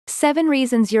7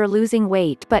 reasons you're losing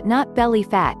weight but not belly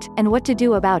fat, and what to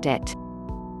do about it.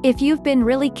 If you've been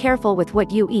really careful with what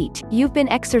you eat, you've been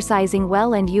exercising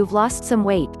well and you've lost some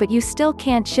weight but you still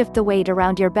can't shift the weight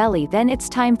around your belly, then it's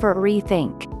time for a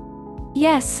rethink.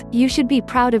 Yes, you should be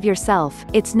proud of yourself,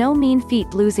 it's no mean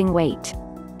feat losing weight.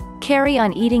 Carry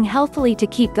on eating healthily to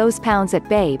keep those pounds at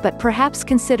bay, but perhaps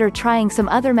consider trying some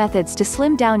other methods to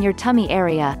slim down your tummy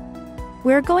area.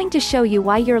 We're going to show you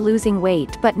why you're losing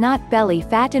weight but not belly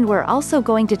fat, and we're also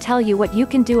going to tell you what you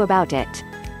can do about it.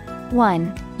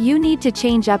 1. You need to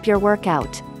change up your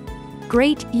workout.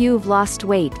 Great, you've lost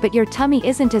weight but your tummy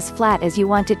isn't as flat as you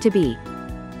want it to be.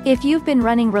 If you've been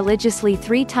running religiously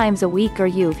 3 times a week or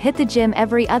you've hit the gym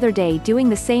every other day doing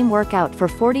the same workout for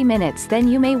 40 minutes, then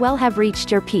you may well have reached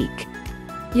your peak.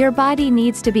 Your body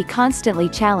needs to be constantly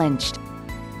challenged.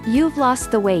 You've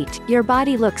lost the weight, your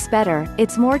body looks better,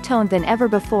 it's more toned than ever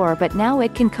before, but now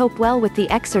it can cope well with the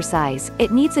exercise,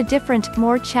 it needs a different,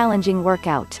 more challenging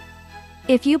workout.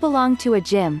 If you belong to a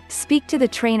gym, speak to the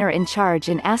trainer in charge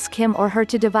and ask him or her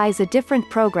to devise a different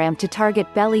program to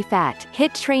target belly fat.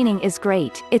 HIIT training is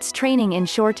great, it's training in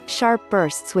short, sharp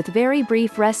bursts with very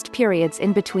brief rest periods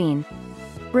in between.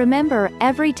 Remember,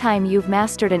 every time you've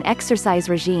mastered an exercise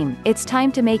regime, it's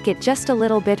time to make it just a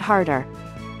little bit harder.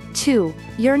 2.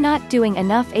 You're not doing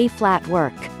enough A-flat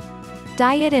work.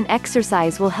 Diet and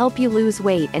exercise will help you lose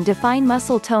weight and define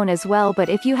muscle tone as well, but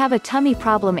if you have a tummy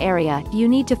problem area, you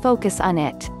need to focus on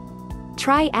it.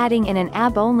 Try adding in an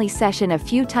ab-only session a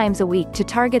few times a week to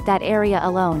target that area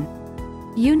alone.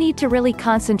 You need to really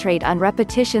concentrate on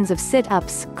repetitions of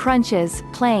sit-ups, crunches,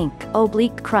 plank,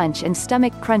 oblique crunch and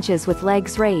stomach crunches with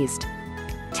legs raised.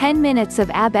 10 minutes of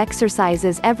ab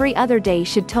exercises every other day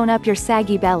should tone up your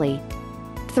saggy belly.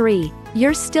 3.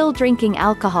 You're still drinking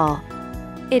alcohol.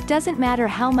 It doesn't matter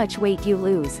how much weight you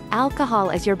lose, alcohol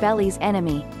is your belly's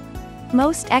enemy.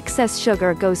 Most excess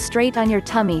sugar goes straight on your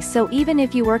tummy, so even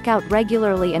if you work out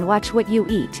regularly and watch what you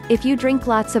eat, if you drink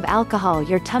lots of alcohol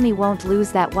your tummy won't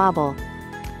lose that wobble.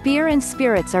 Beer and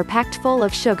spirits are packed full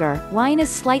of sugar, wine is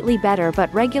slightly better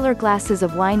but regular glasses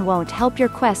of wine won't help your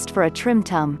quest for a trim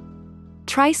tum.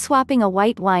 Try swapping a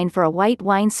white wine for a white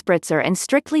wine spritzer and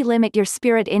strictly limit your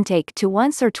spirit intake to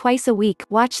once or twice a week.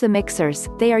 Watch the mixers,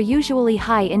 they are usually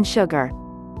high in sugar.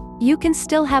 You can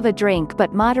still have a drink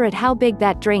but moderate how big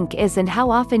that drink is and how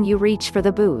often you reach for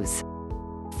the booze.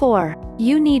 4.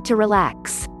 You need to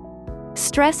relax.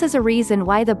 Stress is a reason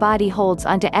why the body holds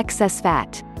onto excess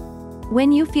fat.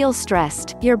 When you feel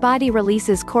stressed, your body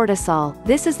releases cortisol,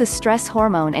 this is the stress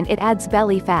hormone, and it adds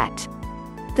belly fat.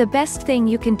 The best thing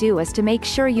you can do is to make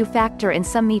sure you factor in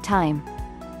some me time.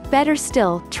 Better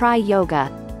still, try yoga.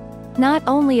 Not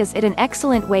only is it an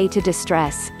excellent way to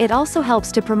distress, it also helps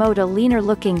to promote a leaner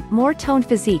looking, more toned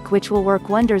physique, which will work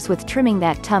wonders with trimming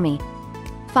that tummy.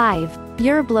 5.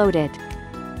 You're bloated.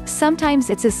 Sometimes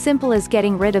it's as simple as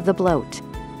getting rid of the bloat.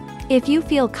 If you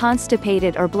feel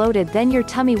constipated or bloated, then your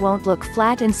tummy won't look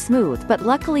flat and smooth, but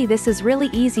luckily this is really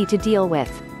easy to deal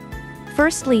with.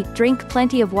 Firstly, drink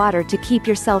plenty of water to keep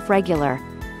yourself regular.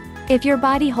 If your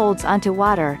body holds onto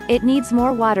water, it needs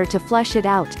more water to flush it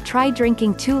out. Try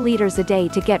drinking 2 liters a day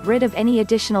to get rid of any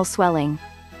additional swelling.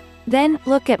 Then,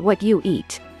 look at what you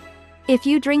eat. If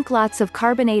you drink lots of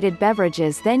carbonated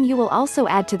beverages, then you will also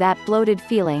add to that bloated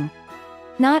feeling.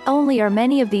 Not only are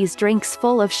many of these drinks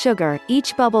full of sugar,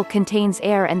 each bubble contains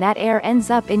air and that air ends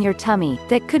up in your tummy,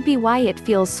 that could be why it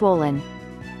feels swollen.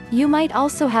 You might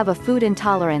also have a food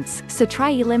intolerance, so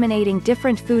try eliminating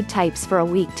different food types for a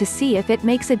week to see if it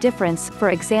makes a difference.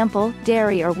 For example,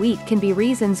 dairy or wheat can be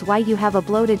reasons why you have a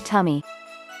bloated tummy.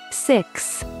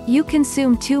 6. You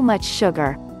consume too much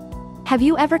sugar. Have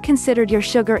you ever considered your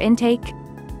sugar intake?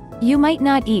 You might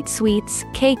not eat sweets,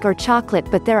 cake or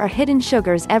chocolate, but there are hidden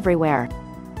sugars everywhere.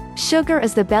 Sugar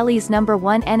is the belly's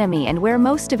 #1 enemy and where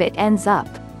most of it ends up.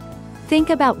 Think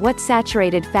about what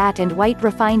saturated fat and white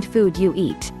refined food you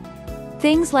eat.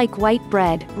 Things like white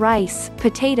bread, rice,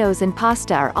 potatoes and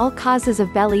pasta are all causes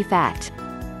of belly fat.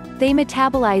 They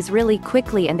metabolize really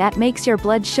quickly and that makes your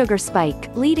blood sugar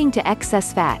spike, leading to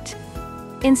excess fat.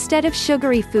 Instead of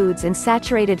sugary foods and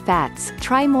saturated fats,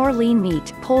 try more lean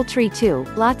meat, poultry too,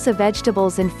 lots of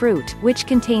vegetables and fruit, which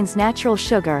contains natural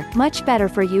sugar, much better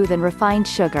for you than refined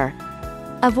sugar.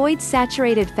 Avoid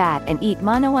saturated fat and eat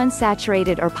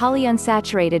monounsaturated or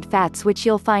polyunsaturated fats, which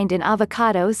you'll find in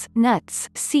avocados, nuts,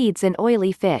 seeds and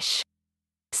oily fish.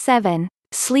 7.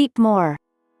 Sleep more.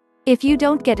 If you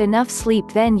don't get enough sleep,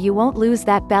 then you won't lose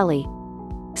that belly.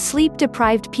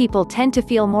 Sleep-deprived people tend to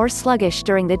feel more sluggish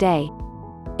during the day.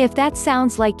 If that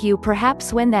sounds like you,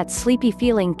 perhaps when that sleepy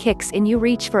feeling kicks in you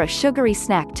reach for a sugary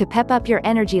snack to pep up your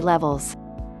energy levels.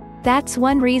 That's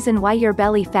one reason why your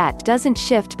belly fat doesn't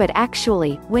shift, but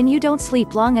actually, when you don't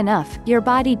sleep long enough, your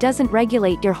body doesn't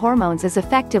regulate your hormones as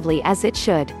effectively as it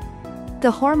should.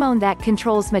 The hormone that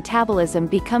controls metabolism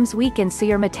becomes weakened, so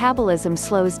your metabolism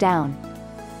slows down.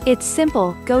 It's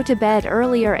simple: go to bed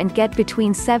earlier and get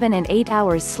between 7 and 8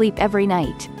 hours sleep every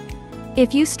night.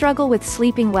 If you struggle with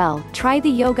sleeping well, try the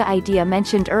yoga idea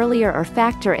mentioned earlier, or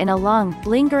factor in a long,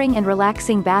 lingering and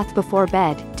relaxing bath before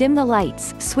bed. Dim the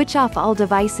lights, switch off all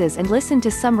devices and listen to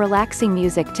some relaxing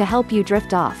music to help you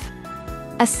drift off.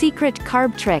 A secret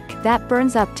carb trick that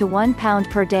burns up to 1 pound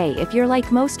per day. If you're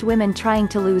like most women trying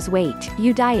to lose weight,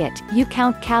 you diet, you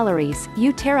count calories,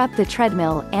 you tear up the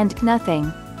treadmill, and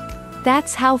nothing.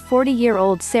 That's how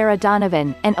 40-year-old Sarah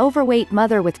Donovan, an overweight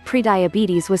mother with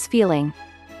prediabetes, was feeling.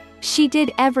 She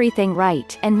did everything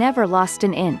right and never lost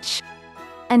an inch.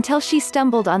 Until she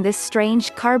stumbled on this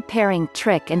strange carb pairing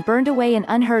trick and burned away an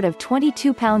unheard of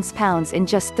 22 pounds in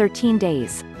just 13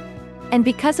 days. And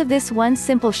because of this one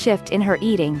simple shift in her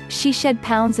eating, she shed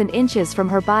pounds and inches from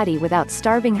her body without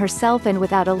starving herself and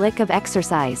without a lick of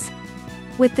exercise.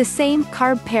 With the same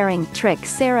carb pairing trick,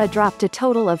 Sarah dropped a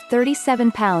total of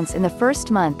 37 pounds in the first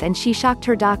month, and she shocked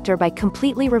her doctor by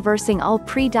completely reversing all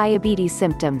pre-diabetes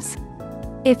symptoms.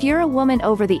 If you're a woman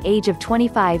over the age of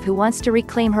 25 who wants to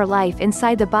reclaim her life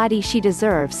inside the body she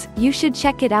deserves, you should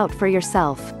check it out for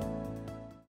yourself.